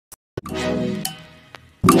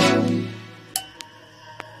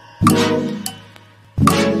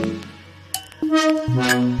Hey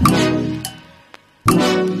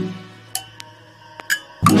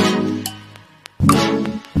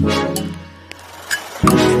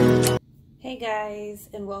guys,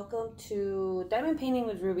 and welcome to Diamond Painting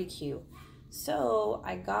with Ruby Q. So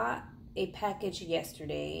I got a package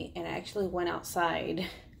yesterday and I actually went outside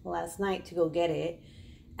last night to go get it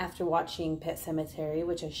after watching Pet Sematary,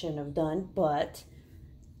 which I shouldn't have done, but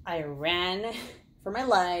I ran for my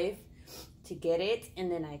life to get it,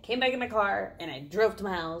 and then I came back in my car and I drove to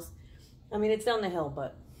my house. I mean, it's down the hill,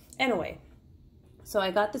 but anyway. So I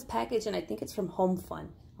got this package and I think it's from Homfun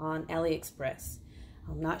on AliExpress.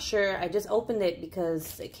 I'm not sure. I just opened it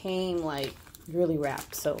because it came like really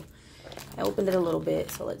wrapped. So I opened it a little bit.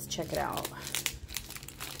 So let's check it out.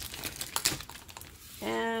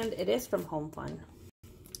 And it is from Homefun.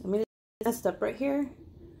 I mean, it's messed up right here,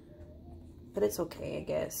 but it's okay, I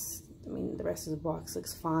guess. I mean, the rest of the box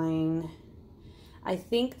looks fine. I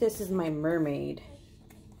think this is my Mermaid,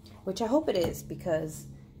 which I hope it is, because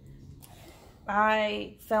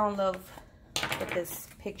I fell in love with this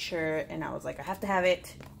picture and I was like, I have to have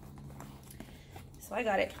it. So I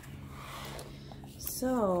got it.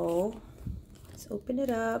 So let's open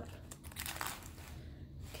it up.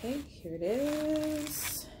 Okay, here it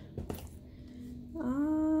is.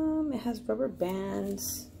 It has rubber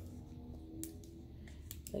bands,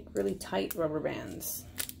 like really tight rubber bands.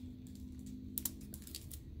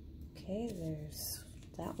 Okay, there's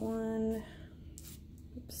that one.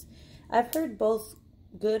 Oops. I've heard both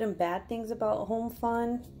good and bad things about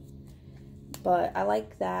Homefun, but I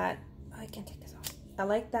like that. I can't take this off. I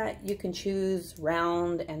like that you can choose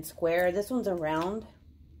round and square. This one's a round.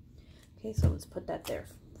 Okay, so let's put that there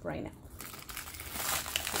right now.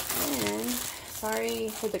 And sorry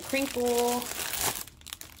for the crinkle.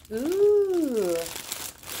 Ooh.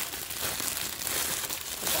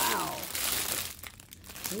 Wow.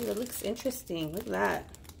 Ooh, that looks interesting. Look at that.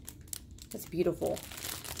 That's beautiful.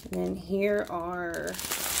 And then here are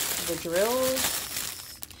the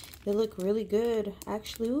drills. They look really good.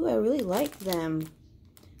 Actually, ooh, I really like them.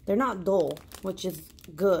 They're not dull, which is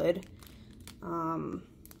good.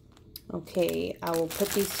 Okay, I will put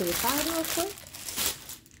these to the side real quick.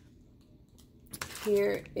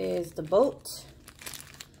 Here is the boat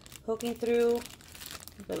poking through.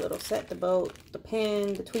 The little set, the boat, the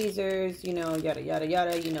pin, the tweezers, you know, yada, yada,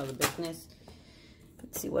 yada. You know the business.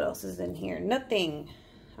 Let's see what else is in here. Nothing.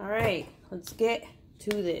 All right, let's get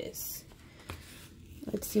to this.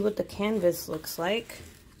 Let's see what the canvas looks like.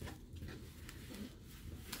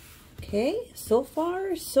 Okay, so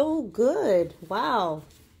far so good. Wow.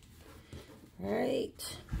 All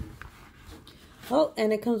right. Oh,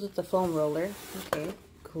 and it comes with the foam roller. Okay,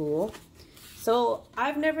 cool. So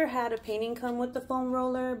I've never had a painting come with the foam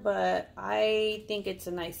roller, but I think it's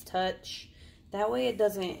a nice touch. That way it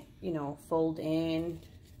doesn't, you know, fold in.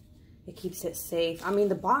 It keeps it safe. I mean,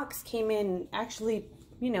 the box came in actually,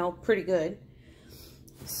 you know, pretty good.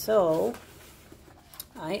 So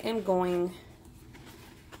I am going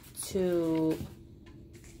to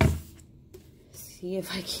see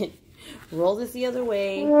if I can roll this the other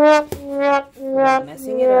way without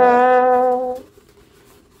messing it up,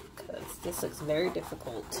 because this looks very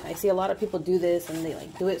difficult. I see a lot of people do this and they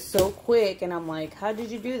like do it so quick, and I'm like, how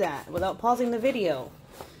did you do that without pausing the video?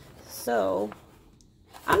 So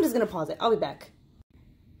I'm just gonna pause it. I'll be back.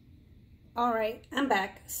 All right, I'm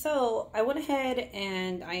back. So I went ahead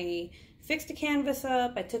and I fixed the canvas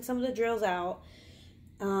up. I took some of the drills out.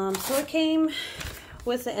 So it came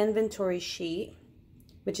with the inventory sheet,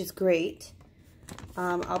 which is great.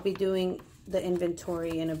 I'll be doing the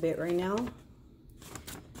inventory in a bit right now.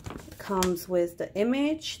 It comes with the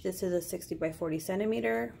image. This is a 60 by 40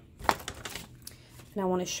 centimeter. And I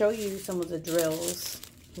want to show you some of the drills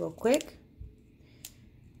real quick.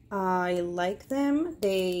 I like them.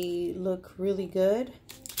 They look really good.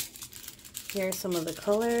 Here are some of the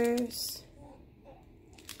colors.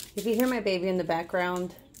 If you hear my baby in the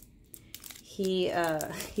background,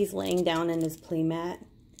 he's laying down in his play mat.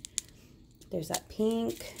 There's that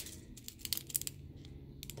pink,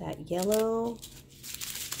 that yellow,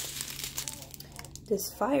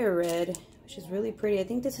 this fire red, which is really pretty. I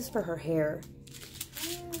think this is for her hair.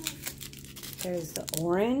 There's the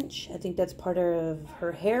orange. I think that's part of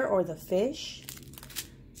her hair or the fish.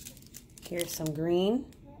 Here's some green.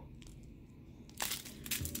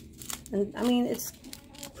 And I mean, it's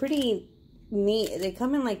pretty neat. They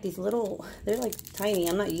come in like these little, they're like tiny.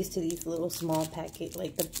 I'm not used to these little small packet,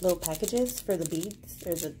 like the little packages for the beads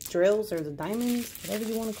or the drills or the diamonds, whatever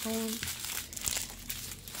you want to call them.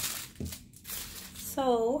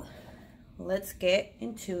 So let's get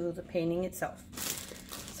into the painting itself.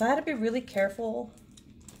 So I had to be really careful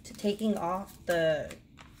to taking off the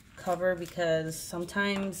cover because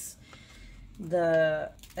sometimes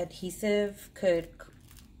the adhesive could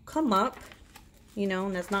come up, you know,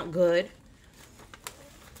 and that's not good.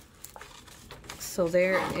 So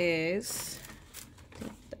there is, I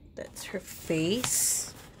think that's her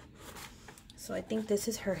face. So I think this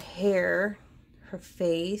is her hair, her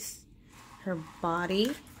face, her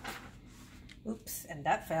body. Oops, and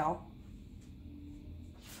that fell.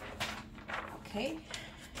 Okay,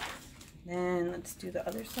 then let's do the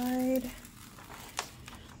other side.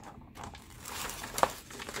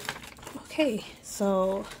 Okay,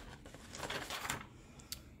 so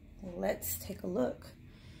let's take a look.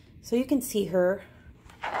 So you can see her.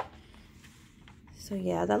 So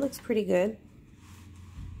yeah, that looks pretty good.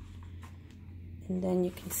 And then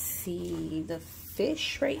you can see the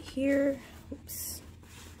fish right here. Oops.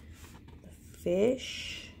 The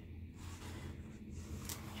fish.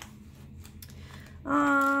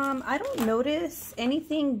 I don't notice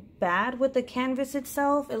anything bad with the canvas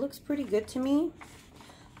itself. It looks pretty good to me.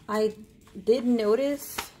 I did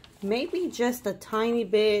notice maybe just a tiny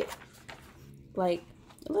bit, like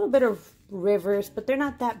a little bit of rivers, but they're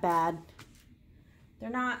not that bad. They're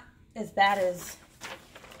not as bad as,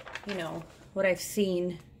 you know, what I've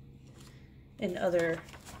seen in other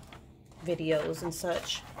videos and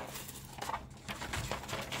such.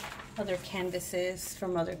 Other canvases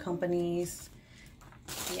from other companies.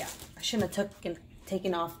 Yeah, I shouldn't have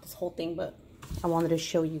taken off this whole thing, but I wanted to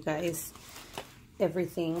show you guys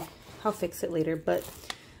everything. I'll fix it later, but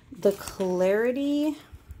the clarity,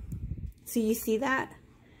 so you see that?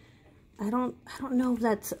 I don't know if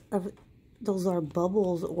that's those are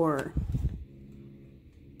bubbles or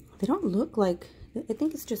they don't look like, I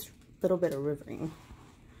think it's just a little bit of rivering.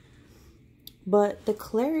 But the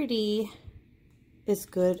clarity is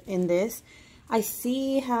good in this. I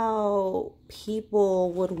see how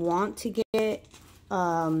people would want to get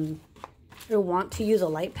or want to use a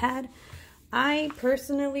light pad. I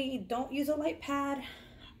personally don't use a light pad.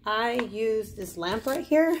 I use this lamp right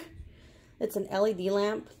here. It's an LED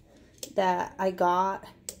lamp that I got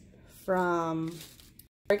from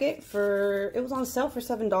Target it was on sale for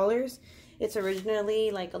 $7. It's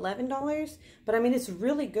originally like $11, but I mean, it's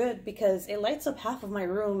really good because it lights up half of my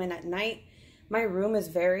room, and at night, my room is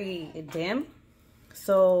very dim.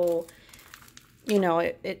 So, you know,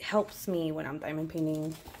 it helps me when I'm diamond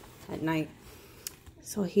painting at night.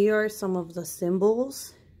 So here are some of the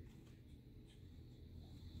symbols.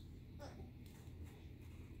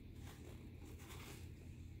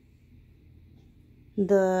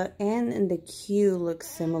 The N and the Q look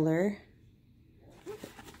similar.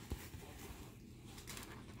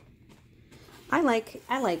 I like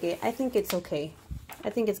it. I think it's okay. I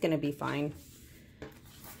think it's gonna be fine.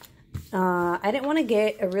 I didn't want to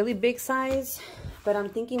get a really big size, but I'm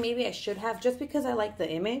thinking maybe I should have, just because I like the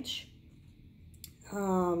image.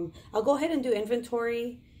 I'll go ahead and do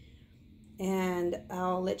inventory, and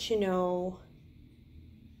I'll let you know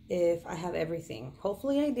if I have everything.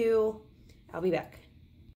 Hopefully I do. I'll be back.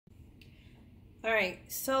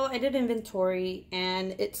 Alright, so I did inventory,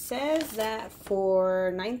 and it says that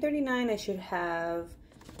for $9.39 I should have,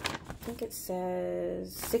 I think it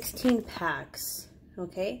says 16 packs,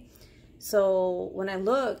 okay? So when I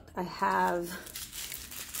looked, I have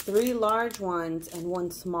 3 large ones and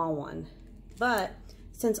 1 small one. But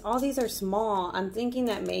since all these are small, I'm thinking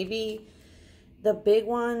that maybe the big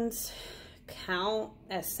ones count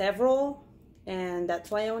as several, and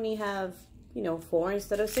that's why I only have, you know, 4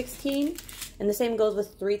 instead of 16. And the same goes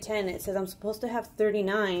with 310. It says I'm supposed to have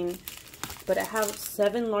 39, but I have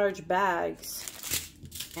 7 large bags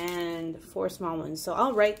and 4 small ones. So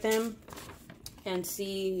I'll write them and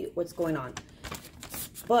see what's going on.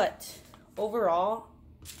 But overall,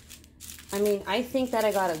 I mean, I think that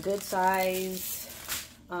I got a good size.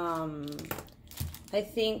 I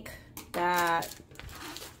think that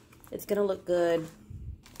it's gonna look good.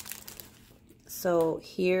 So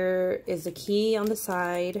here is the key on the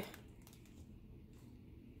side.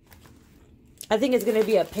 I think it's gonna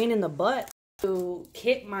be a pain in the butt to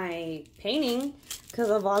kit my painting because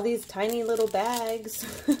of all these tiny little bags.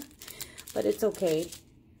 But it's okay.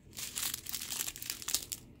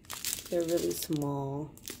 They're really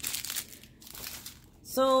small.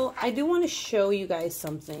 So I do want to show you guys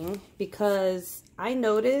something, because I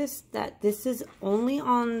noticed that this is only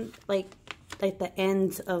on like the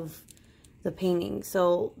ends of the painting.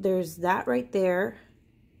 So there's that right there,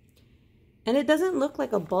 and it doesn't look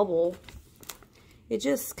like a bubble. It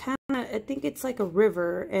just kind of, I think it's like a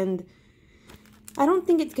river, and I don't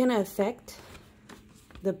think it's gonna affect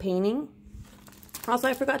the painting. Also,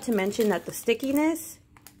 I forgot to mention that the stickiness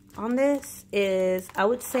on this is, I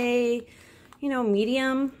would say, you know,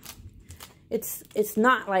 medium. It's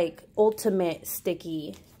not like ultimate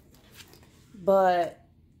sticky, but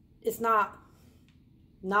it's not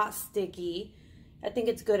sticky. I think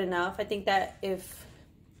it's good enough. I think that if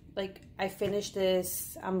like I finish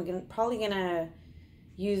this, I'm probably gonna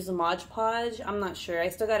use the Mod Podge. I'm not sure. I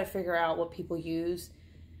still got to figure out what people use,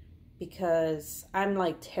 because I'm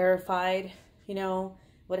like terrified, you know,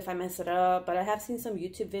 what if I mess it up? But I have seen some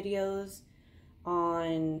YouTube videos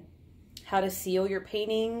on how to seal your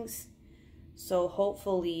paintings, so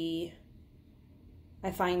hopefully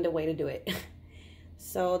I find a way to do it.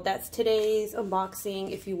 So that's today's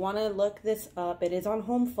unboxing. If you want to look this up, it is on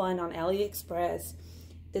Homfun on AliExpress.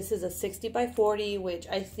 This is a 60 by 40, which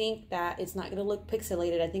I think that it's not going to look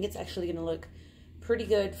pixelated. I think it's actually going to look pretty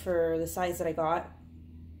good for the size that I got.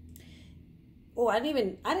 Oh, I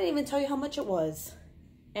didn't even tell you how much it was.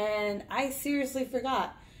 And I seriously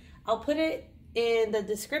forgot. I'll put it in the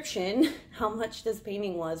description how much this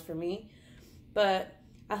painting was for me. But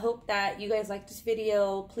I hope that you guys liked this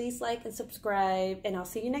video. Please like and subscribe, and I'll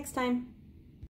see you next time.